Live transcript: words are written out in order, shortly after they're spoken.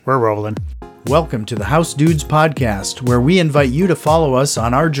We're rolling. Welcome to the House Dudes podcast, where we invite you to follow us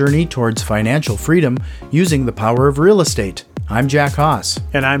on our journey towards financial freedom using the power of real estate. I'm Jack Haas.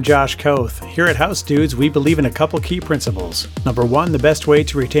 And I'm Josh Koth. Here at House Dudes, we believe in a couple key principles. Number one, the best way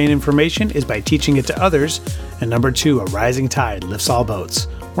to retain information is by teaching it to others. And number two, a rising tide lifts all boats.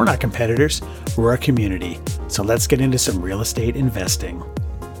 We're not competitors, we're a community. So let's get into some real estate investing.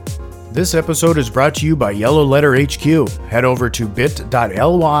 This episode is brought to you by Yellow Letter HQ. Head over to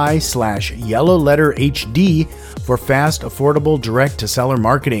bit.ly/yellowletterhd for fast, affordable, direct-to-seller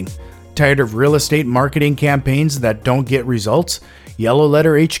marketing. Tired of real estate marketing campaigns that don't get results? Yellow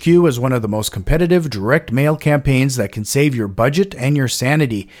Letter HQ is one of the most competitive direct mail campaigns that can save your budget and your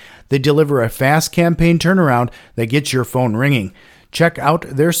sanity. They deliver a fast campaign turnaround that gets your phone ringing. Check out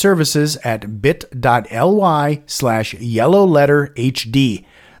their services at bit.ly/yellowletterhd.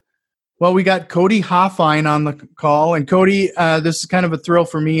 Well, we got Cody Hoffine on the call. And Cody, this is kind of a thrill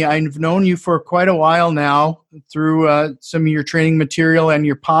for me. I've known you for quite a while now through some of your training material and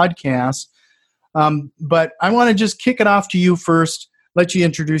your podcast. But I want to just kick it off to you first, let you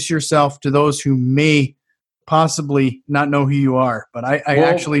introduce yourself to those who may possibly not know who you are. But I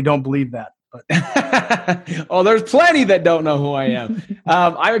actually don't believe that. But. Oh, there's plenty that don't know who I am.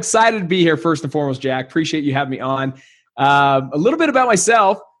 I'm excited to be here first and foremost, Jack. Appreciate you having me on. A little bit about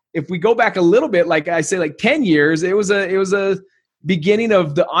myself. If we go back a little bit, like I say, like 10 years, it was a beginning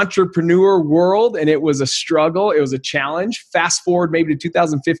of the entrepreneur world, and it was a struggle. It was a challenge. Fast forward maybe to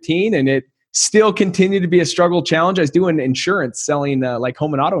 2015, and it still continued to be a struggle challenge. I was doing insurance, selling like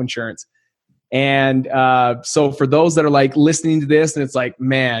home and auto insurance. And so for those that are like listening to this and it's like,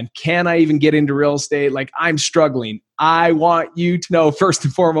 man, can I even get into real estate? Like, I'm struggling. I want you to know first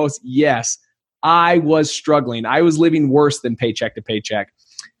and foremost, yes, I was struggling. I was living worse than paycheck to paycheck.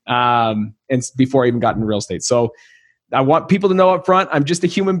 And before I even got into real estate. So I want people to know up front, I'm just a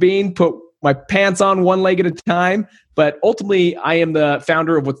human being, put my pants on one leg at a time. But ultimately, I am the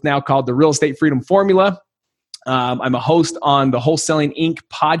founder of what's now called the Real Estate Freedom Formula. I'm a host on the Wholesaling Inc.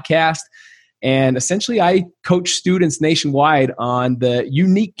 podcast. And essentially, I coach students nationwide on the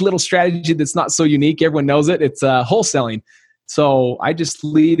unique little strategy that's not so unique. Everyone knows it. It's wholesaling. So I just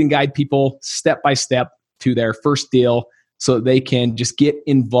lead and guide people step by step to their first deal, so they can just get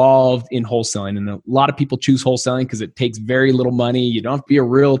involved in wholesaling. And a lot of people choose wholesaling because it takes very little money. You don't have to be a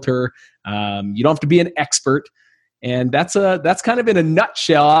realtor. You don't have to be an expert. And that's kind of in a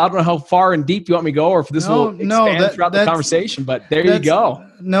nutshell. I don't know how far and deep you want me to go, or if this will expand throughout the conversation, but there you go.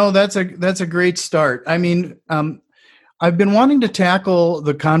 No, that's a great start. I mean, I've been wanting to tackle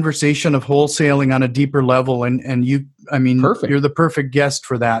the conversation of wholesaling on a deeper level. And you, I mean, Perfect. You're the perfect guest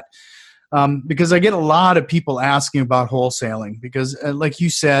for that. Because I get a lot of people asking about wholesaling because, like you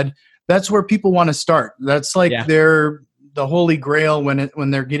said, that's where people want to start. That's like the holy grail when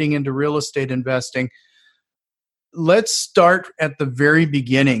they're getting into real estate investing. Let's start at the very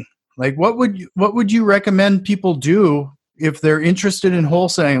beginning. Like, what would you recommend people do if they're interested in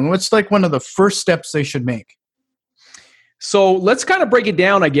wholesaling? What's like one of the first steps they should make? So let's kind of break it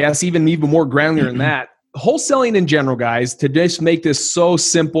down, I guess, even more granular than that. Wholesaling in general, guys, to just make this so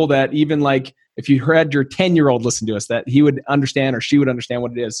simple that even like if you had your 10-year-old listen to us, that he would understand or she would understand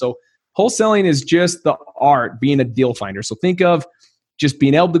what it is. So wholesaling is just the art, being a deal finder. So think of just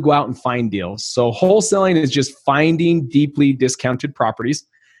being able to go out and find deals. So wholesaling is just finding deeply discounted properties.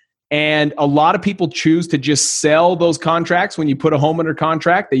 And a lot of people choose to just sell those contracts. When you put a home under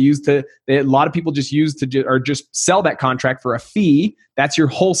contract, a lot of people just just sell that contract for a fee. That's your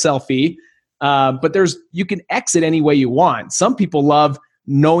wholesale fee. But you can exit any way you want. Some people love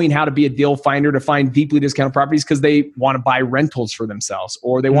knowing how to be a deal finder to find deeply discounted properties because they want to buy rentals for themselves,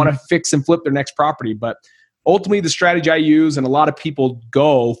 or they want to fix and flip their next property. But ultimately, the strategy I use and a lot of people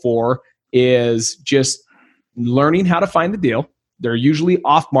go for is just learning how to find the deal. They're usually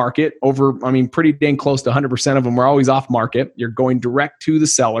off market pretty dang close to 100% of them are always off market. You're going direct to the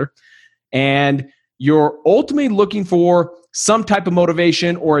seller, and you're ultimately looking for some type of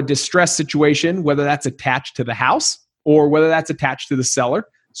motivation or a distress situation, whether that's attached to the house or whether that's attached to the seller.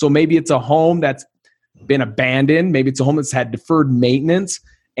 So maybe it's a home that's been abandoned. Maybe it's a home that's had deferred maintenance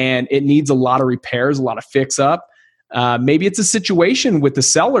and it needs a lot of repairs, a lot of fix up. Maybe it's a situation with the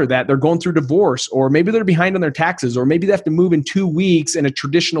seller that they're going through divorce, or maybe they're behind on their taxes, or maybe they have to move in 2 weeks and a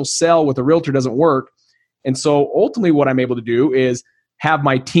traditional sell with a realtor doesn't work. And so ultimately what I'm able to do is have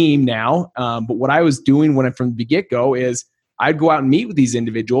my team now. But what I was doing from the get-go is I'd go out and meet with these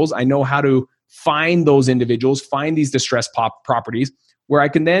individuals. I know how to find those individuals, find these distressed properties where I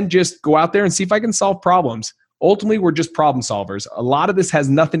can then just go out there and see if I can solve problems. Ultimately, we're just problem solvers. A lot of this has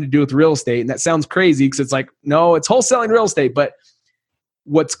nothing to do with real estate. And that sounds crazy because it's like, no, it's wholesaling real estate. But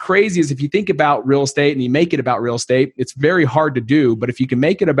what's crazy is if you think about real estate and you make it about real estate, it's very hard to do. But if you can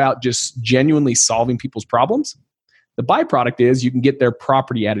make it about just genuinely solving people's problems, the byproduct is you can get their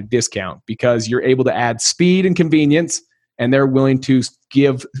property at a discount because you're able to add speed and convenience, and they're willing to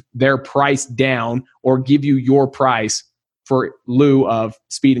give their price down or give you your price for lieu of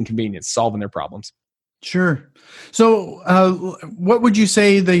speed and convenience, solving their problems. Sure. So what would you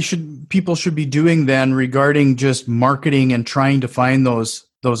say people should be doing then regarding just marketing and trying to find those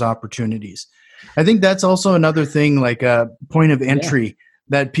opportunities? I think that's also another thing, like a point of entry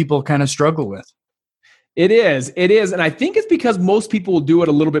that people kind of struggle with. It is. And I think it's because most people will do it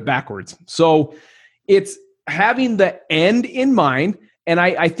a little bit backwards. So it's having the end in mind. And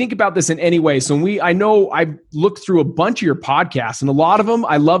I think about this in any way. So I know I've looked through a bunch of your podcasts, and a lot of them,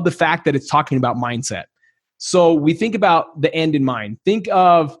 I love the fact that it's talking about mindset. So we think about the end in mind. Think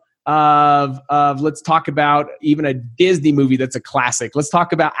of let's talk about even a Disney movie that's a classic. Let's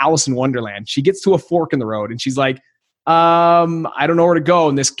talk about Alice in Wonderland. She gets to a fork in the road and she's like, I don't know where to go.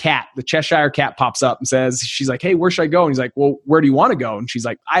 And this cat, the Cheshire cat, pops up and says, she's like, hey, where should I go? And he's like, well, where do you want to go? And she's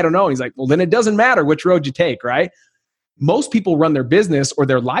like, I don't know. And he's like, well, then it doesn't matter which road you take, right? Most people run their business or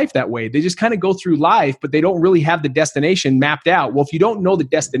their life that way. They just kind of go through life, but they don't really have the destination mapped out. Well, if you don't know the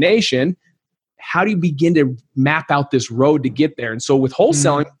destination, how do you begin to map out this road to get there? And so with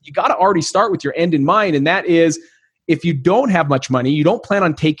wholesaling, you got to already start with your end in mind. And that is, if you don't have much money, you don't plan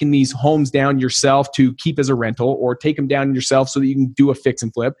on taking these homes down yourself to keep as a rental or take them down yourself so that you can do a fix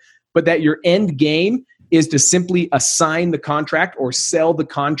and flip, but that your end game is to simply assign the contract or sell the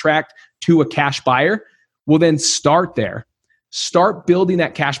contract to a cash buyer. Well, then start there. Start building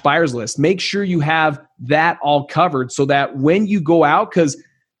that cash buyers list. Make sure you have that all covered so that when you go out, because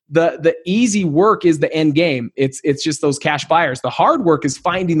the easy work is the end game. It's just those cash buyers. The hard work is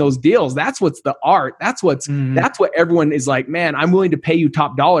finding those deals. That's what's the art. That's what everyone is like, man, I'm willing to pay you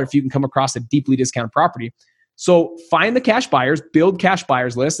top dollar if you can come across a deeply discounted property. So find the cash buyers, build cash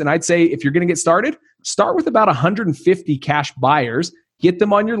buyers lists. And I'd say if you're going to get started, start with about 150 cash buyers. Get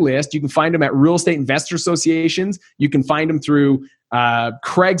them on your list. You can find them at real estate investor associations. You can find them through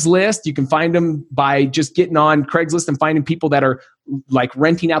Craigslist. You can find them by just getting on Craigslist and finding people that are like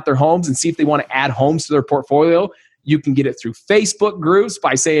renting out their homes and see if they want to add homes to their portfolio. You can get it through Facebook groups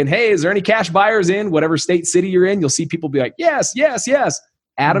by saying, hey, is there any cash buyers in whatever state, city you're in? You'll see people be like, yes, yes, yes.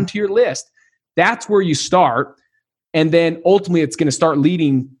 Add them to your list. That's where you start. And then ultimately it's going to start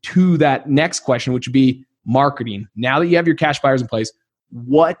leading to that next question, which would be marketing. Now that you have your cash buyers in place,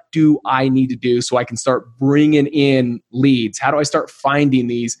 what do I need to do so I can start bringing in leads? How do I start finding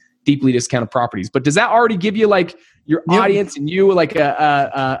these deeply discounted properties? But does that already give you like your audience and you like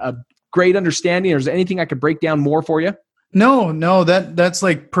a great understanding, or is there anything I could break down more for you? No, that's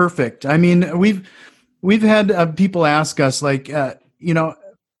like perfect. I mean, we've had people ask us like,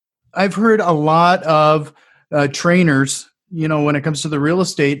 I've heard a lot of trainers, when it comes to the real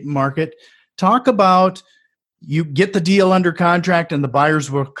estate market, talk about you get the deal under contract and the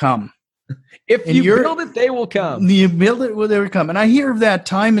buyers will come. If you build it, they will come. You build it, they will come. And I hear of that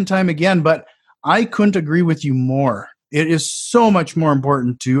time and time again, but I couldn't agree with you more. It is so much more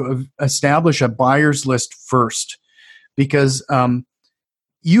important to establish a buyer's list first, because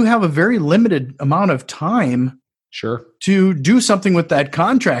you have a very limited amount of time to do something with that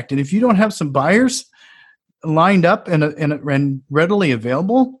contract. And if you don't have some buyers lined up and readily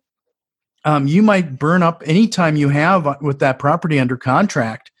available, you might burn up any time you have with that property under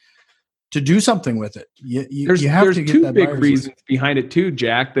contract to do something with it. There's two big reasons behind it too,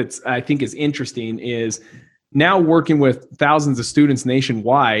 Jack, that's I think is interesting is now working with thousands of students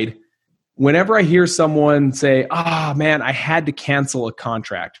nationwide, whenever I hear someone say, man, I had to cancel a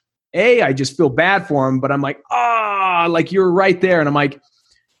contract. I just feel bad for them, but I'm like, like you're right there. And I'm like,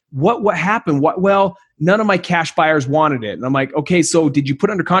 what happened? Well, none of my cash buyers wanted it. And I'm like, okay, so did you put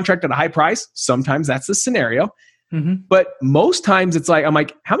under contract at a high price? Sometimes that's the scenario. Mm-hmm. But most times it's like, I'm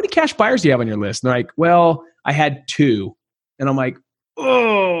like, how many cash buyers do you have on your list? And they're like, well, I had 2. And I'm like,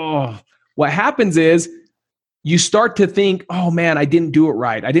 what happens is you start to think, oh man, I didn't do it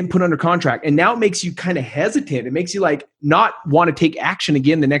right. I didn't put under contract. And now it makes you kind of hesitant. It makes you like not want to take action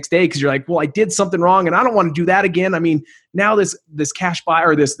again the next day because you're like, well, I did something wrong and I don't want to do that again. I mean, now this cash buyer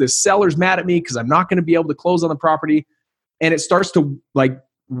or this seller's mad at me because I'm not going to be able to close on the property. And it starts to like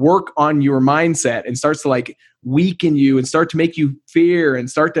work on your mindset and starts to like weaken you and start to make you fear and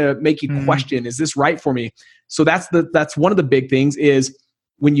start to make you question, is this right for me? So that's one of the big things is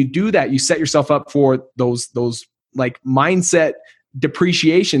when you do that, you set yourself up for those like mindset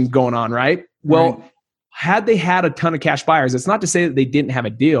depreciation going on, right? Well, had they had a ton of cash buyers, it's not to say that they didn't have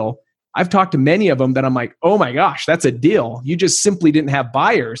a deal. I've talked to many of them that I'm like, oh my gosh, that's a deal. You just simply didn't have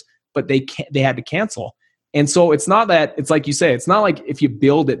buyers, but they had to cancel. And so it's not that, it's like you say, it's not like if you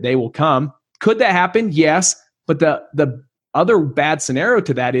build it, they will come. Could that happen? Yes. But the other bad scenario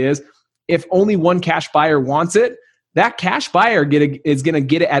to that is if only one cash buyer wants it, that cash buyer is going to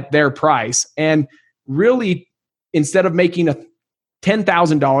get it at their price. And really, instead of making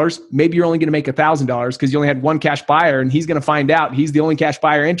 $10,000, maybe you're only going to make $1,000 because you only had one cash buyer, and he's going to find out he's the only cash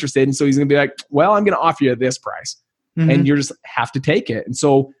buyer interested. And so he's going to be like, well, I'm going to offer you this price. Mm-hmm. And you just have to take it. And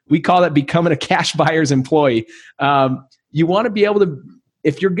so we call that becoming a cash buyer's employee. You want to be able to,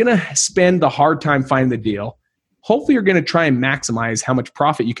 if you're going to spend the hard time finding the deal, hopefully you're going to try and maximize how much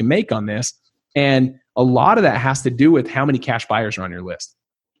profit you can make on this. And a lot of that has to do with how many cash buyers are on your list.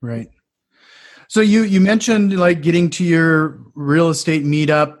 Right. So you mentioned like getting to your real estate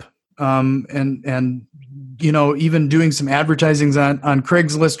meetup, and even doing some advertisings on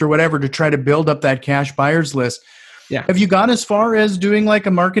Craigslist or whatever to try to build up that cash buyers list. Yeah. Have you gone as far as doing like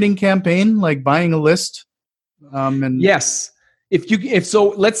a marketing campaign, like buying a list? Yes. If so,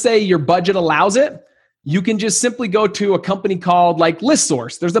 let's say your budget allows it, you can just simply go to a company called like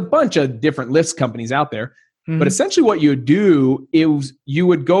ListSource. There's a bunch of different list companies out there, but essentially what you would do is you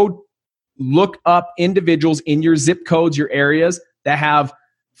would go look up individuals in your zip codes, your areas that have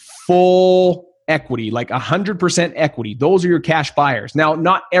full equity, like 100% equity. Those are your cash buyers. Now,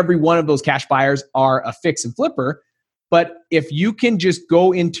 not every one of those cash buyers are a fix and flipper, but if you can just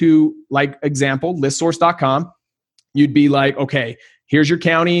go into, like, example, listsource.com, you'd be like, okay, here's your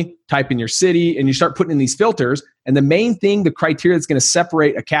county, type in your city, and you start putting in these filters. And the main thing, the criteria that's going to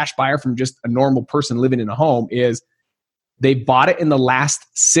separate a cash buyer from just a normal person living in a home is they bought it in the last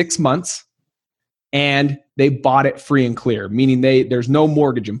 6 months and they bought it free and clear, meaning there's no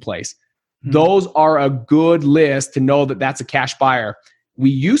mortgage in place. Those are a good list to know that that's a cash buyer. We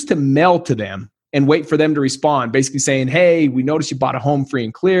used to mail to them and wait for them to respond, basically saying, hey, we noticed you bought a home free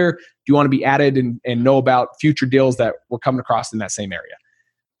and clear. Do you want to be added and know about future deals that we're coming across in that same area?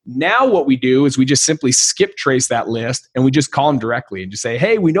 Now what we do is we just simply skip trace that list and we just call them directly and just say,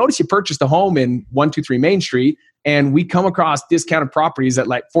 hey, we noticed you purchased a home in 123 Main Street and we come across discounted properties at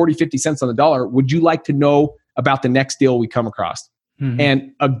like 40, 50 cents on the dollar. Would you like to know about the next deal we come across?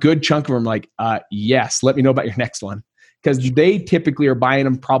 And a good chunk of them are like, yes, let me know about your next one. Because they typically are buying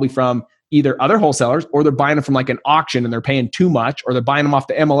them probably from either other wholesalers or they're buying them from like an auction and they're paying too much, or they're buying them off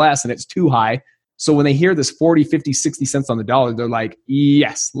the MLS and it's too high. So when they hear this 40, 50, 60 cents on the dollar, they're like,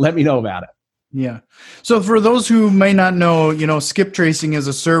 yes, let me know about it. Yeah. So for those who may not know, skip tracing is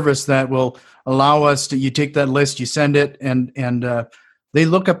a service that will allow us to, you take that list, you send it, and they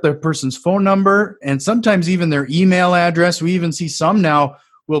look up their person's phone number and sometimes even their email address. We even see some now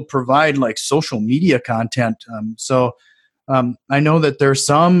will provide like social media content. I know that there's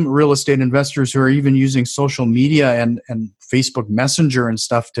some real estate investors who are even using social media and Facebook Messenger and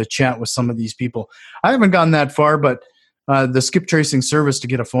stuff to chat with some of these people. I haven't gone that far, but the skip tracing service to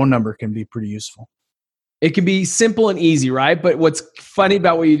get a phone number can be pretty useful. It can be simple and easy, right? But what's funny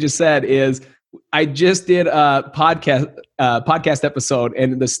about what you just said is I just did a podcast episode,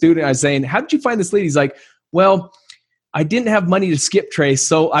 and the student, I was saying, how did you find this lead? He's like, well, I didn't have money to skip trace.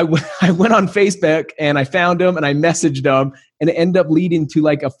 So I went on Facebook and I found him and I messaged him, and it ended up leading to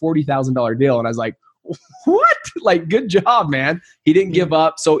like a $40,000 deal. And I was like, what? Like, good job, man. He didn't give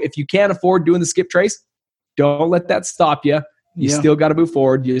up. So if you can't afford doing the skip trace, don't let that stop you. You still got to move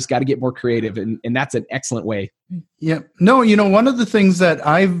forward. You just got to get more creative. And that's an excellent way. Yeah. No, one of the things that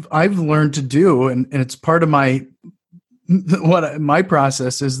I've learned to do, and it's part of my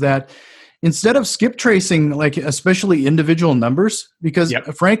process, is that instead of skip tracing, like especially individual numbers, because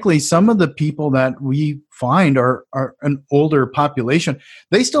frankly, some of the people that we find are an older population,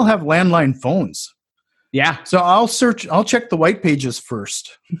 they still have landline phones. Yeah. So I'll check the white pages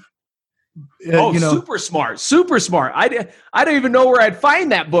first. Super smart. Super smart. I don't even know where I'd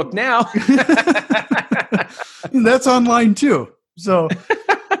find that book now. That's online too. So,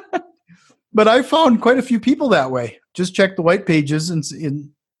 but I found quite a few people that way. Just check the white pages and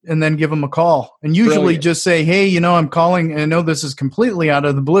then give them a call. And usually just say, hey, I'm calling. And I know this is completely out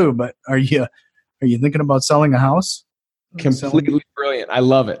of the blue, but are you thinking about selling a house? Completely brilliant. I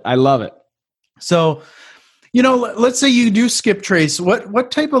love it. So, let's say you do skip trace.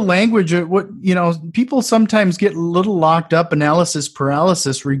 What type of language? People sometimes get a little locked up, analysis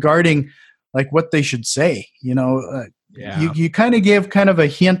paralysis regarding like what they should say. You kind of give kind of a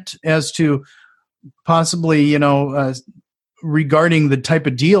hint as to possibly regarding the type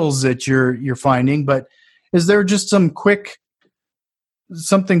of deals that you're finding. But is there just something quick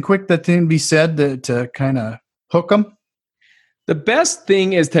that can be said to kind of hook them? The best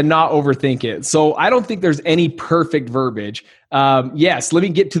thing is to not overthink it. So I don't think there's any perfect verbiage. Yes, let me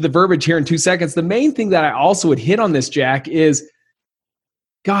get to the verbiage here in 2 seconds. The main thing that I also would hit on this, Jack, is,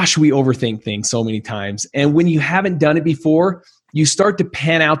 gosh, we overthink things so many times. And when you haven't done it before, you start to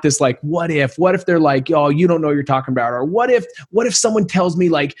pan out this like, what if they're like, oh, you don't know what you're talking about? Or what if someone tells me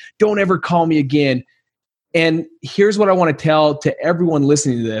like, don't ever call me again? And here's what I want to tell to everyone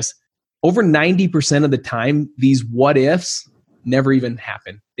listening to this. Over 90% of the time, these what ifs never even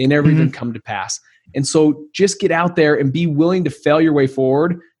happen. They never even come to pass. And so just get out there and be willing to fail your way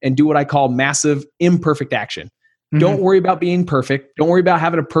forward and do what I call massive imperfect action. Don't worry about being perfect. Don't worry about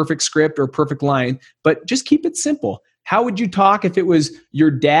having a perfect script or a perfect line, but just keep it simple. How would you talk if it was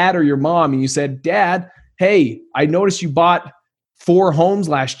your dad or your mom and you said, Dad, hey, I noticed you bought 4 homes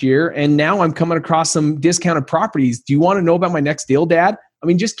last year and now I'm coming across some discounted properties. Do you want to know about my next deal, Dad? I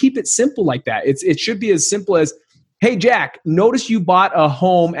mean, just keep it simple like that. It should be as simple as, hey, Jack, notice you bought a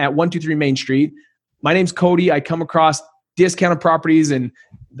home at 123 Main Street. My name's Cody. I come across discounted properties and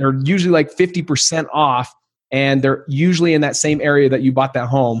they're usually like 50% off and they're usually in that same area that you bought that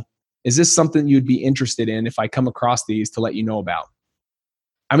home. Is this something you'd be interested in if I come across these to let you know about?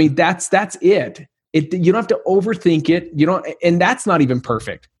 I mean, that's it. You don't have to overthink it. And that's not even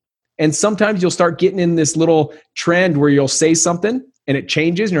perfect. And sometimes you'll start getting in this little trend where you'll say something and it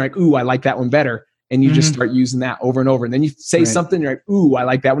changes and you're like, ooh, I like that one better. And you just start using that over and over. And then you say something, and you're like, ooh, I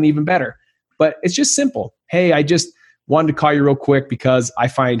like that one even better. But it's just simple. Hey, I just wanted to call you real quick because I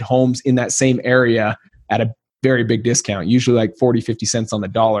find homes in that same area at a very big discount, usually like 40, 50 cents on the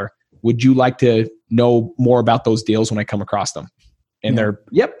dollar. Would you like to know more about those deals when I come across them? And they're,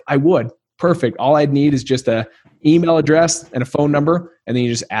 yep, I would. Perfect. All I'd need is just an email address and a phone number, and then you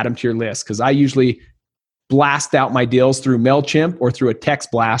just add them to your list. Because I usually blast out my deals through MailChimp or through a text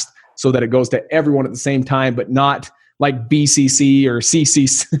blast so that it goes to everyone at the same time, but not like BCC or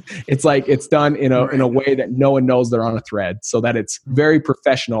CC. It's like it's done in a way that no one knows they're on a thread, so that it's very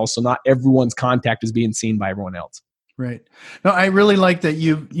professional. So not everyone's contact is being seen by everyone else. Right. No, I really like that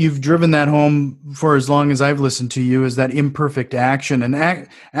you've driven that home for as long as I've listened to you, is that imperfect action. And I've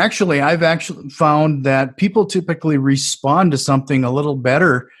actually found that people typically respond to something a little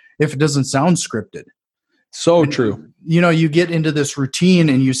better if it doesn't sound scripted. So true. You get into this routine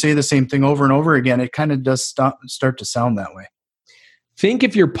and you say the same thing over and over again. It kind of does start to sound that way. Think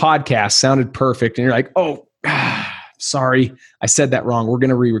if your podcast sounded perfect and you're like, oh, sorry, I said that wrong. We're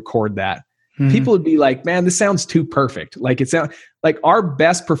going to re-record that. People would be like, man, this sounds too perfect. Like it sounds like our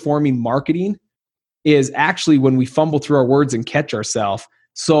best performing marketing is actually when we fumble through our words and catch ourselves.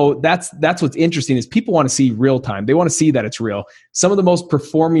 So that's what's interesting is people want to see real time. They want to see that it's real. Some of the most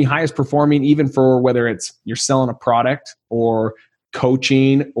highest performing, even for whether it's you're selling a product or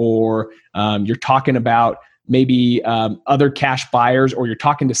coaching or you're talking about maybe other cash buyers, or you're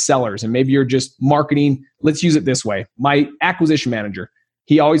talking to sellers and maybe you're just marketing. Let's use it this way. My acquisition manager,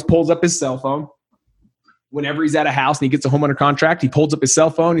 he always pulls up his cell phone whenever he's at a house and he gets a home under contract. He pulls up his cell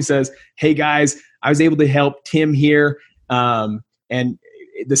phone. He says, hey guys, I was able to help Tim here. And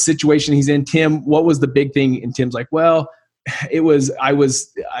the situation he's in, Tim, what was the big thing? And Tim's like, well, I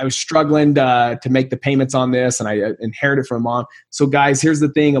was struggling to make the payments on this, and I inherited from mom. So guys, here's the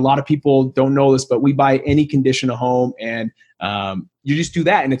thing. A lot of people don't know this, but we buy any condition a home, and you just do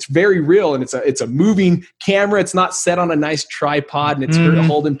that, and it's very real, and it's a moving camera. It's not set on a nice tripod, and it's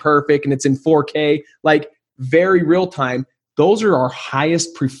holding perfect, and it's in 4K, like very real time. Those are our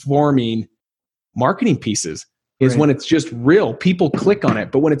highest performing marketing pieces. Is when it's just real. People click on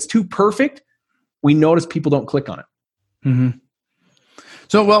it. But when it's too perfect, we notice people don't click on it. Mm-hmm.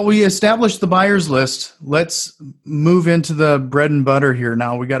 So, well, we established the buyer's list. Let's move into the bread and butter here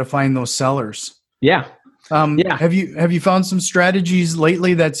now. We got to find those sellers. Yeah. Have you found some strategies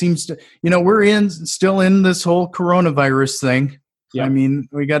lately that seems to, we're still in this whole coronavirus thing. Yeah. I mean,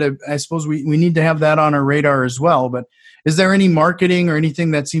 I suppose we need to have that on our radar as well. But is there any marketing or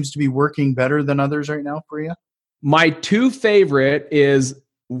anything that seems to be working better than others right now for you? My 2 favorite is,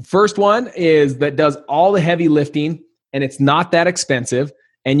 first one is that does all the heavy lifting and it's not that expensive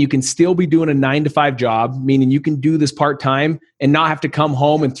and you can still be doing a 9-to-5 job, meaning you can do this part-time and not have to come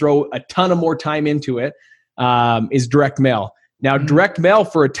home and throw a ton of more time into it, is direct mail. Now, direct mail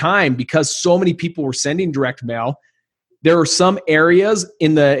for a time, because so many people were sending direct mail, there were some areas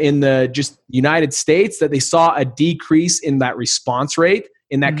in the just United States that they saw a decrease in that response rate,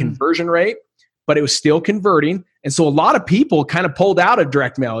 in that conversion rate, but it was still converting. And so a lot of people kind of pulled out of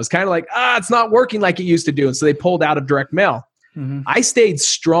direct mail. It's kind of like, it's not working like it used to do. And so they pulled out of direct mail. I stayed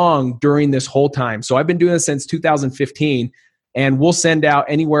strong during this whole time. So I've been doing this since 2015, and we'll send out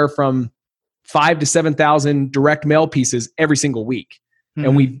anywhere from 5,000 to 7,000 direct mail pieces every single week. Mm-hmm.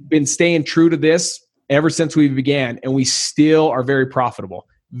 And we've been staying true to this ever since we began, and we still are very profitable.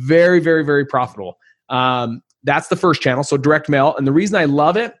 Very, very, very profitable. That's the first channel, so direct mail. And the reason I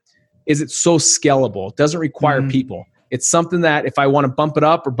love it is it's so scalable. It doesn't require people. It's something that if I want to bump it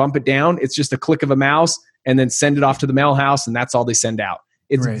up or bump it down, it's just a click of a mouse and then send it off to the mail house, and that's all they send out.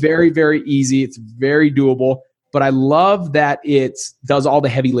 It's very, very easy. It's very doable. But I love that it does all the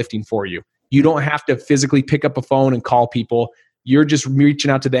heavy lifting for you. You don't have to physically pick up a phone and call people. You're just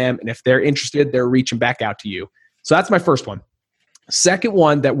reaching out to them, and if they're interested, they're reaching back out to you. So that's my first one. Second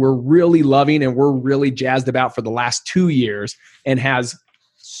one that we're really loving and we're really jazzed about for the last 2 years and has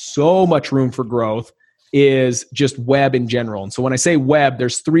so much room for growth is just web in general. And so when I say web,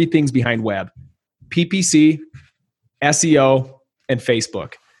 there's 3 things behind web: PPC, SEO, and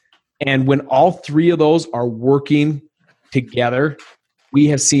Facebook. And when all 3 of those are working together, we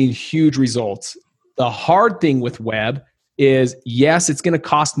have seen huge results. The hard thing with web is, yes, it's going to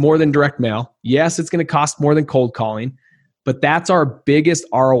cost more than direct mail. Yes, it's going to cost more than cold calling, but that's our biggest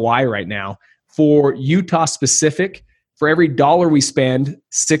ROI right now. For Utah specific, for every $1 we spend,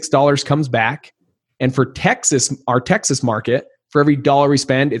 $6 comes back. And for Texas, our Texas market, for every $1 we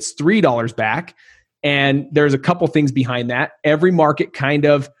spend, it's $3 back. And there's a couple things behind that. Every market kind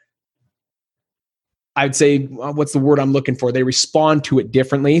of, I'd say, what's the word I'm looking for? They respond to it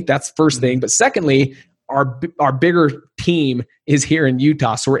differently. That's the first thing. But secondly, our bigger team is here in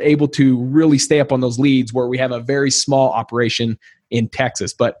Utah. So we're able to really stay up on those leads where we have a very small operation in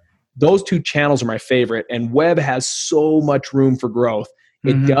Texas. But those 2 channels are my favorite. And web has so much room for growth.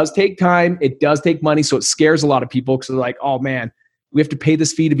 It does take time. It does take money. So it scares a lot of people because they're like, oh man, we have to pay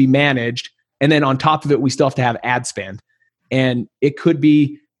this fee to be managed. And then on top of it, we still have to have ad spend. And it could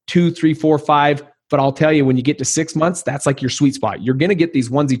be 2, 3, 4, 5. But I'll tell you, when you get to 6 months, that's like your sweet spot. You're going to get these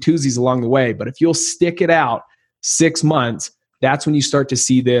onesie twosies along the way. But if you'll stick it out 6 months, that's when you start to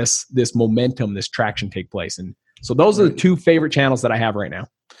see this momentum, this traction take place. And so those are the 2 favorite channels that I have right now.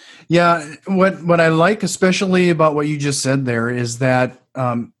 Yeah. What I like especially about what you just said there is that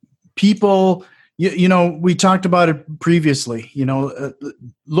people, we talked about it previously,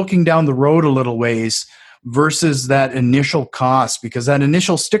 looking down the road a little ways versus that initial cost, because that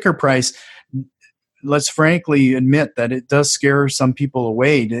initial sticker price, let's frankly admit that it does scare some people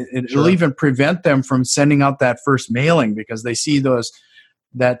away. It'll even prevent them from sending out that first mailing because they see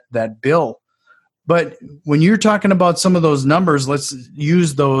that bill. But when you're talking about some of those numbers, let's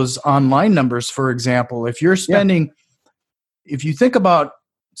use those online numbers, for example. If you're spending, if you think about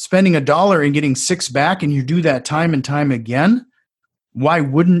spending $1 and getting 6 back, and you do that time and time again, why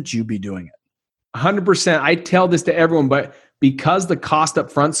wouldn't you be doing it? 100%. I tell this to everyone, but because the cost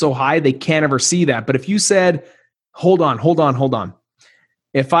up front so high, they can't ever see that. But if you said, hold on.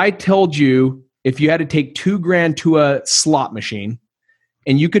 If I told you, if you had to take $2,000 to a slot machine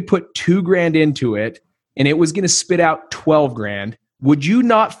and you could put $2,000 into it and it was going to spit out $12,000, would you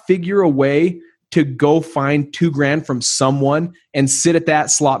not figure a way to go find $2,000 from someone and sit at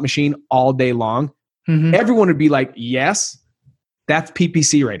that slot machine all day long? Everyone would be like, yes, that's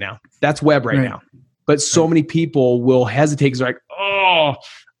PPC right now. That's web right now. But so many people will hesitate because they're like, oh,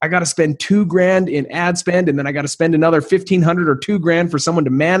 I got to spend $2,000 in ad spend, and then I got to spend another $1,500 or $2,000 for someone to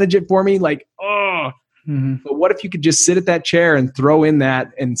manage it for me. Like, oh. But what if you could just sit at that chair and throw in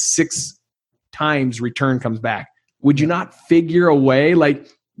that, and 6 times return comes back? Would you not figure a way? Like,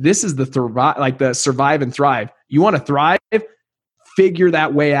 this is the survive and thrive. You want to thrive? Figure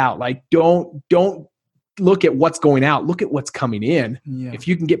that way out. Like, don't look at what's going out. Look at what's coming in. Yeah. If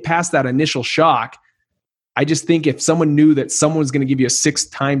you can get past that initial shock, I just think if someone knew that someone's going to give you a 6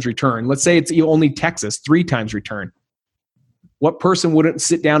 times return, let's say it's only Texas, 3 times return. What person wouldn't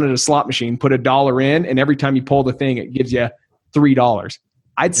sit down at a slot machine, put $1 in, and every time you pull the thing, it gives you $3?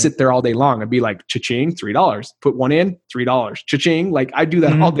 I'd sit there all day long. I'd be like, cha-ching, $3. Put 1 in, $3. Cha-ching. Like, I do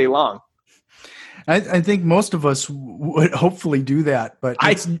that all day long. I think most of us would hopefully do that, but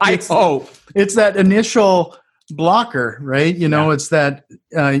it's that initial blocker, right? It's that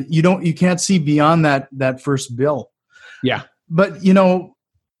you can't see beyond that first bill. Yeah. But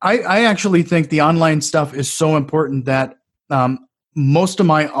I actually think the online stuff is so important that all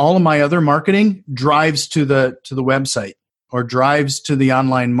of my other marketing drives to the website or drives to the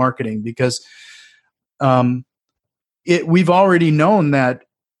online marketing, because we've already known that,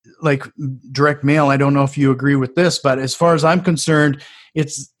 like direct mail, I don't know if you agree with this, but as far as I'm concerned,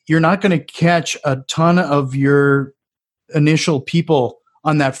 you're not going to catch a ton of your initial people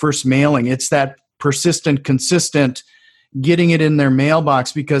on that first mailing. It's that persistent, consistent getting it in their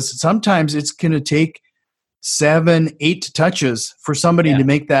mailbox, because sometimes it's going to take 7, 8 touches for somebody to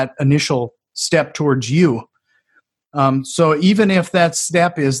make that initial step towards you. So even if that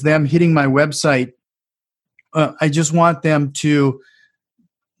step is them hitting my website, I just want them to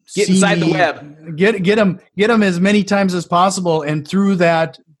get inside the web, get them as many times as possible, and through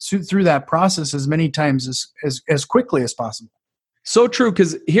that process as many times as quickly as possible. So true,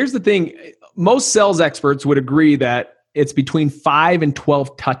 because here's the thing. Most sales experts would agree that it's between 5 and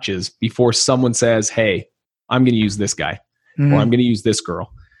 12 touches before someone says, hey, I'm going to use this guy or I'm going to use this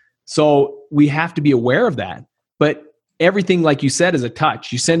girl. So we have to be aware of that. But everything, like you said, is a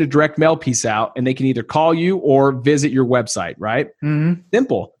touch. You send a direct mail piece out and they can either call you or visit your website, right?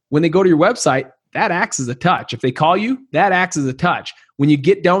 Simple. When they go to your website, that acts as a touch. If they call you, that acts as a touch. When you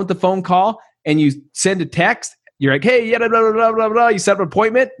get done with the phone call and you send a text, you're like, hey, blah, blah, blah, blah, blah. You set up an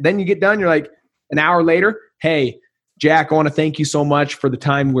appointment. Then you get done. You're like, an hour later, hey, Jack, I want to thank you so much for the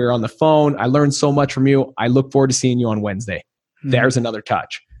time we're on the phone. I learned so much from you. I look forward to seeing you on Wednesday. There's another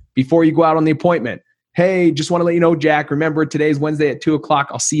touch. Before you go out on the appointment, hey, just want to let you know, Jack, remember today's Wednesday at 2:00.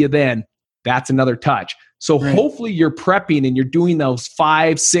 I'll see you then. That's another touch. So hopefully you're prepping and you're doing those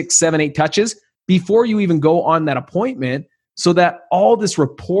 5, 6, 7, 8 touches before you even go on that appointment, so that all this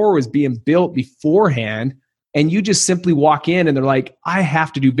rapport is being built beforehand. And you just simply walk in and they're like, I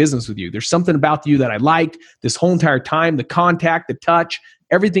have to do business with you. There's something about you that I liked this whole entire time, the contact, the touch,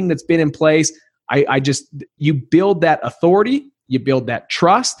 everything that's been in place. You build that authority, you build that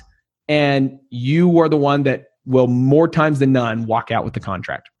trust, and you are the one that will more times than none walk out with the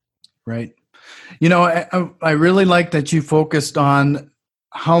contract. Right. You know, I really like that you focused on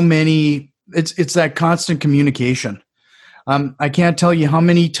how many, it's that constant communication. I can't tell you how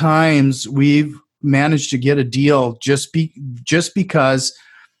many times we've managed to get a deal just because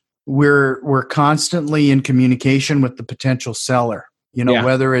we're constantly in communication with the potential seller. You know,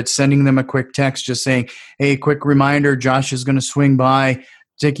 whether it's sending them a quick text, just saying, hey, quick reminder, Josh is going to swing by,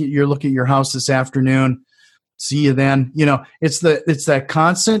 take your look at your house this afternoon. See you then. You know, it's that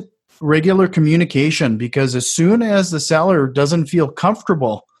constant regular communication, because as soon as the seller doesn't feel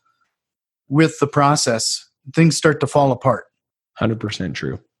comfortable with the process, things start to fall apart. 100%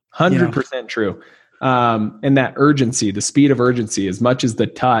 true. 100% true. And that urgency, the speed of urgency, as much as the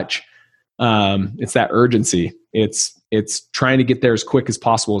touch, it's that urgency. It's trying to get there as quick as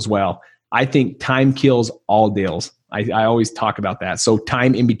possible as well. I think time kills all deals. I always talk about that. So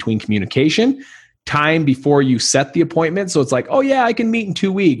time in between communication, time before you set the appointment. So it's like, oh yeah, I can meet in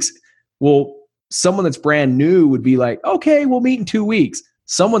 2 weeks. Well, someone that's brand new would be like, okay, we'll meet in 2 weeks.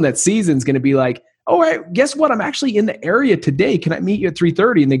 Someone that's seasoned is going to be like, all right, guess what? I'm actually in the area today. Can I meet you at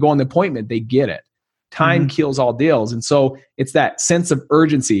 3:30? And they go on the appointment. They get it. Time kills all deals. And so it's that sense of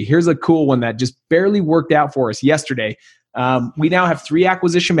urgency. Here's a cool one that just barely worked out for us yesterday. We now have 3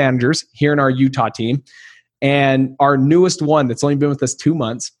 acquisition managers here in our Utah team. And our newest one that's only been with us 2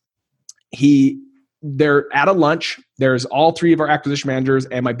 months, they're at a lunch. There's all 3 of our acquisition managers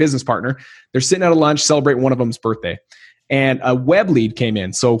and my business partner. They're sitting at a lunch celebrating one of them's birthday. And a web lead came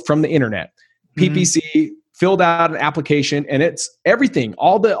in. So from the internet, PPC, filled out an application, and it's everything,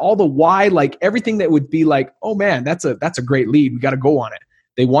 all the why, like everything that would be like, oh man, that's a great lead. We got to go on it.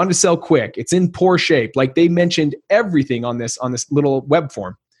 They wanted to sell quick. It's in poor shape. Like they mentioned everything on this little web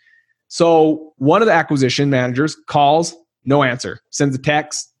form. So one of the acquisition managers calls, no answer, sends a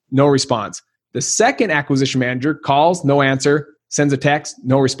text, no response. The second acquisition manager calls, no answer, sends a text,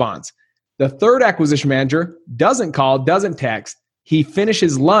 no response. The third acquisition manager doesn't call, doesn't text. He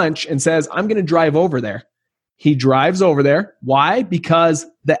finishes lunch and says, I'm going to drive over there. He drives over there. Why? Because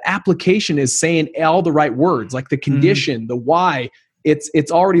the application is saying all the right words, like the condition, the why.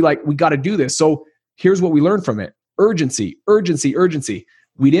 It's already like, we got to do this. So here's what we learned from it. Urgency, urgency, urgency.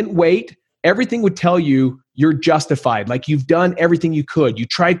 We didn't wait. Everything would tell you you're justified. Like you've done everything you could. You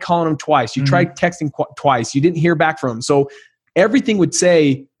tried calling him twice. You tried texting twice. You didn't hear back from him. So everything would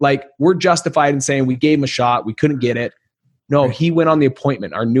say like, we're justified in saying we gave him a shot. We couldn't get it. No, he went on the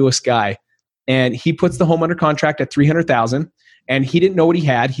appointment, our newest guy. And he puts the home under contract at $300,000, and he didn't know what he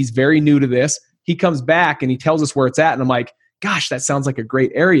had. He's very new to this. He comes back and he tells us where it's at. And I'm like, gosh, that sounds like a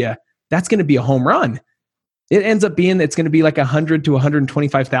great area. That's going to be a home run. It ends up being, it's going to be like $100,000 to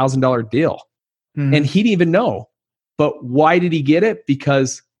 $125,000 deal. And he didn't even know. But why did he get it?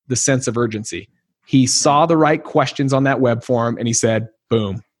 Because the sense of urgency. He saw the right questions on that web form and he said,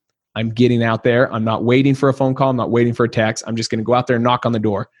 boom, I'm getting out there. I'm not waiting for a phone call. I'm not waiting for a text. I'm just going to go out there and knock on the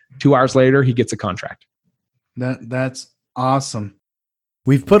door. 2 hours later, he gets a contract. That's awesome.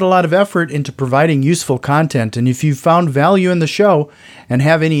 We've put a lot of effort into providing useful content, and if you've found value in the show and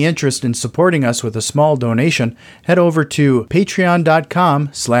have any interest in supporting us with a small donation, head over to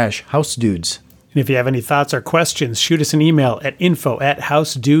patreon.com/housedudes. And if you have any thoughts or questions, shoot us an email at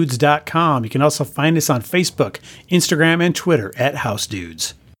info@housedudes.com. You can also find us on Facebook, Instagram, and Twitter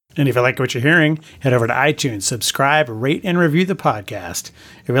 @housedudes. And if you like what you're hearing, head over to iTunes, subscribe, rate, and review the podcast.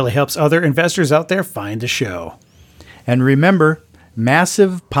 It really helps other investors out there find the show. And remember,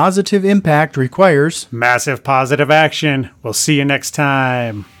 massive positive impact requires massive positive action. We'll see you next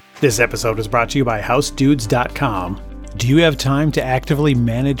time. This episode was brought to you by housedudes.com. Do you have time to actively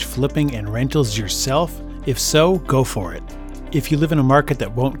manage flipping and rentals yourself? If so, go for it. If you live in a market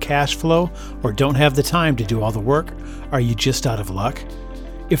that won't cash flow or don't have the time to do all the work, are you just out of luck?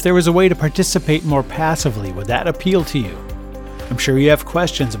 If there was a way to participate more passively, would that appeal to you? I'm sure you have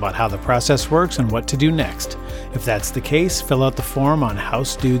questions about how the process works and what to do next. If that's the case, fill out the form on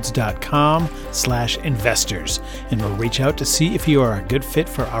housedudes.com/investors, and we'll reach out to see if you are a good fit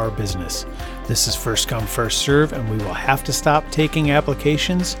for our business. This is first come, first serve, and we will have to stop taking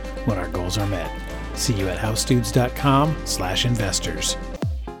applications when our goals are met. See you at housedudes.com/investors.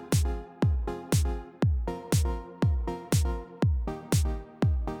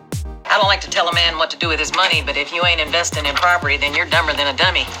 I don't like to tell a man what to do with his money, but if you ain't investing in property, then you're dumber than a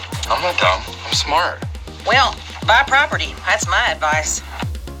dummy. I'm not dumb. I'm smart. Well, buy property. That's my advice.